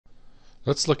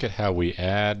Let's look at how we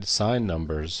add signed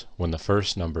numbers when the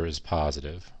first number is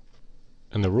positive.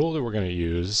 And the rule that we're going to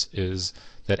use is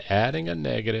that adding a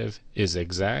negative is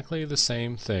exactly the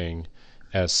same thing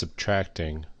as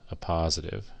subtracting a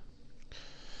positive.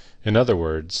 In other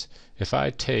words, if I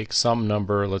take some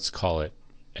number, let's call it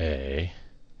A,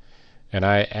 and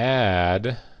I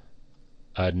add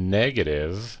a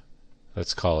negative,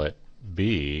 let's call it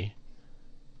B,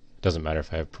 doesn't matter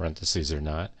if I have parentheses or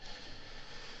not,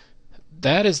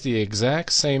 that is the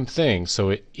exact same thing. So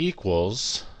it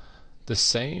equals the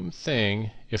same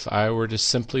thing if I were to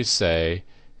simply say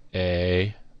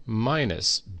A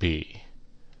minus B.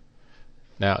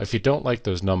 Now, if you don't like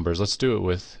those numbers, let's do it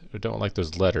with, don't like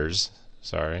those letters,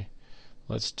 sorry.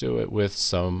 Let's do it with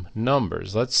some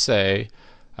numbers. Let's say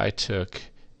I took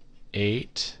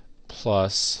 8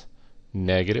 plus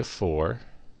negative 4.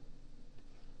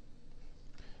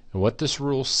 And what this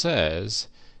rule says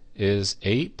is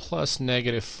 8 plus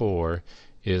negative 4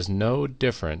 is no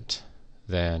different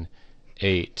than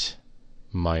 8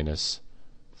 minus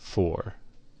 4.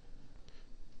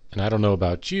 And I don't know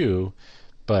about you,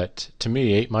 but to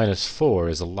me 8 minus 4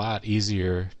 is a lot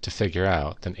easier to figure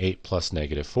out than 8 plus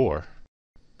negative 4.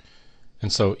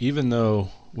 And so even though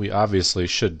we obviously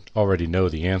should already know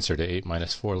the answer to 8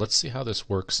 minus 4, let's see how this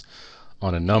works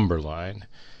on a number line.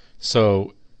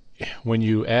 So when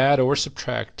you add or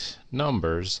subtract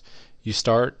numbers, you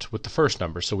start with the first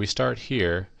number. So we start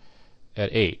here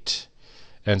at 8.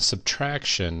 And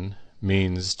subtraction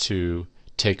means to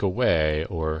take away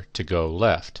or to go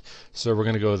left. So we're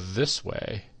going to go this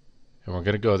way, and we're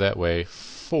going to go that way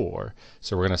 4.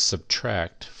 So we're going to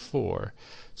subtract 4.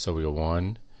 So we go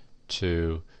 1,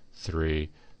 2, 3,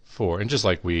 4. And just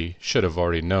like we should have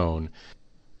already known,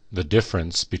 the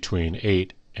difference between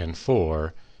 8 and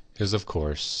 4 is, of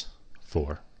course,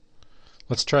 4.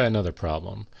 Let's try another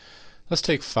problem. Let's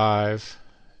take 5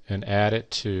 and add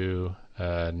it to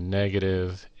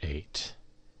negative 8.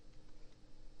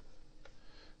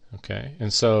 Okay,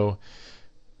 and so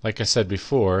like I said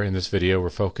before in this video, we're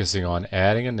focusing on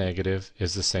adding a negative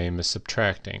is the same as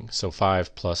subtracting. So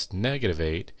 5 plus negative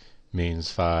 8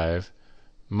 means 5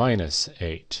 minus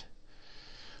 8.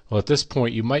 Well, at this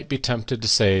point you might be tempted to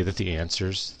say that the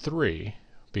answer's 3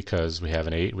 because we have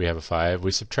an 8, we have a 5,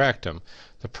 we subtract them.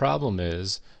 The problem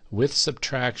is, with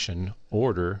subtraction,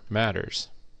 order matters.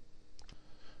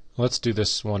 Let's do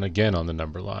this one again on the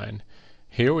number line.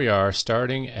 Here we are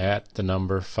starting at the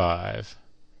number 5.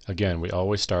 Again, we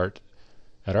always start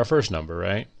at our first number,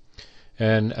 right?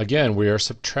 And again, we are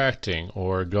subtracting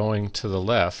or going to the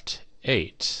left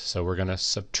 8. So we're going to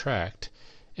subtract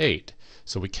 8.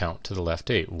 So we count to the left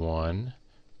 8. 1,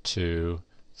 2,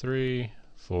 3,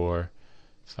 4,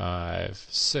 5,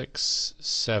 6,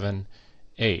 7,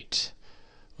 8.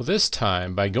 Well, this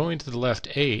time, by going to the left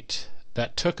 8,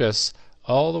 that took us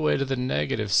all the way to the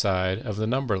negative side of the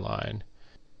number line.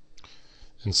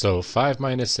 And so 5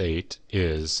 minus 8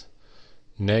 is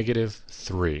negative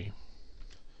 3.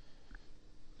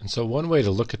 And so one way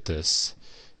to look at this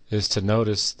is to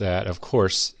notice that, of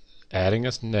course, adding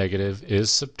a negative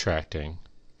is subtracting.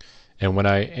 And when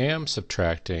I am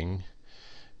subtracting,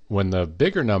 when the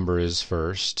bigger number is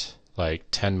first, like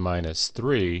 10 minus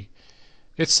 3,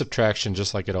 it's subtraction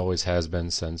just like it always has been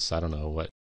since, I don't know, what,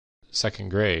 second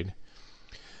grade.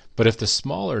 But if the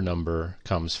smaller number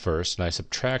comes first and I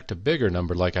subtract a bigger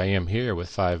number like I am here with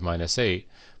 5 minus 8,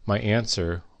 my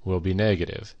answer will be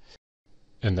negative.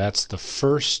 And that's the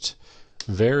first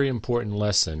very important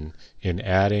lesson in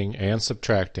adding and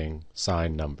subtracting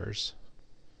signed numbers.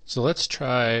 So let's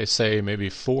try, say, maybe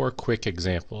 4 quick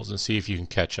examples and see if you can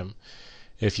catch them.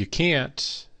 If you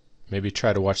can't, maybe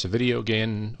try to watch the video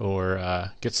again or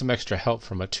get some extra help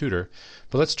from a tutor.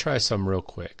 But let's try some real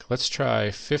quick. Let's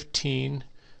try 15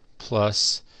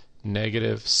 plus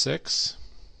negative 6.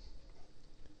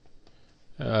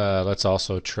 Let's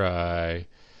also try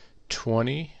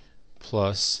 20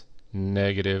 plus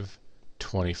negative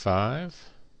 25.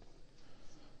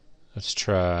 Let's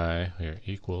try, here,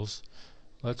 equals.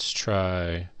 Let's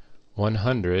try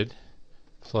 100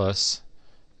 plus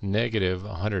negative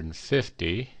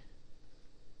 150.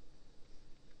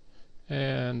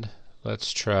 And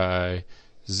let's try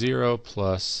 0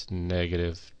 plus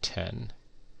negative 10.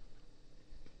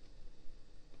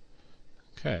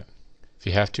 Okay. If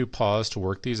you have to, pause to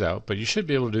work these out, but you should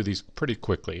be able to do these pretty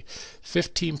quickly.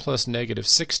 15 plus negative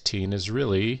 16 is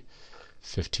really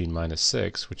 15 minus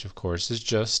 6, which of course is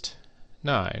just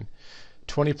 9.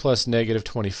 20 plus negative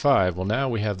 25, well, now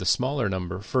we have the smaller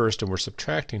number first and we're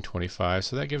subtracting 25,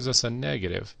 so that gives us a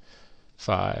negative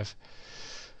 5.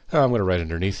 I'm going to write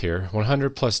underneath here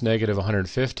 100 plus negative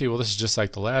 150. Well, this is just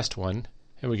like the last one,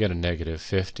 and we get a negative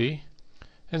 50.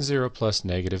 And 0 plus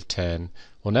negative 10.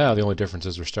 Well, now the only difference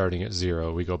is we're starting at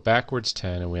 0. We go backwards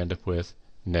 10 and we end up with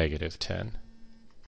negative 10.